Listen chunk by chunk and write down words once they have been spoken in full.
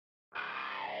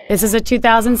This is a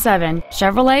 2007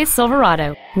 Chevrolet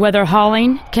Silverado. Whether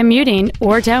hauling, commuting,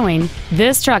 or towing,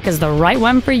 this truck is the right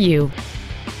one for you.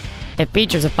 It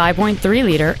features a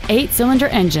 5.3-liter, 8-cylinder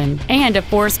engine and a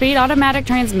 4-speed automatic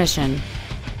transmission.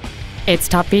 Its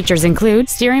top features include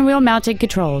steering wheel mounted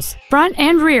controls, front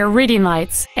and rear reading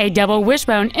lights, a double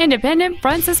wishbone independent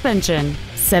front suspension,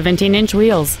 17-inch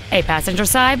wheels, a passenger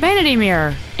side vanity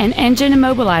mirror, an engine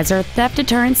immobilizer theft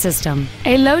deterrent system,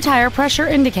 a low tire pressure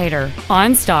indicator,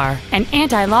 OnStar, an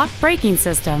anti-lock braking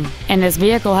system, and this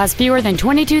vehicle has fewer than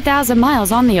 22,000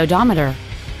 miles on the odometer.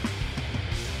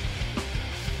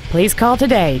 Please call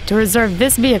today to reserve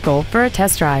this vehicle for a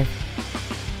test drive.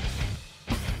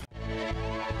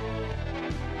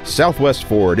 Southwest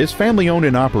Ford is family-owned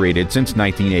and operated since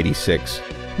 1986.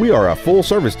 We are a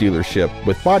full-service dealership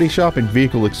with body shop and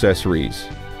vehicle accessories.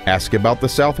 Ask about the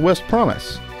Southwest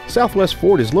Promise. Southwest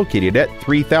Ford is located at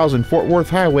 3000 Fort Worth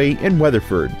Highway in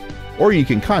Weatherford, or you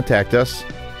can contact us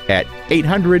at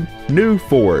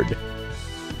 800-NEW-FORD.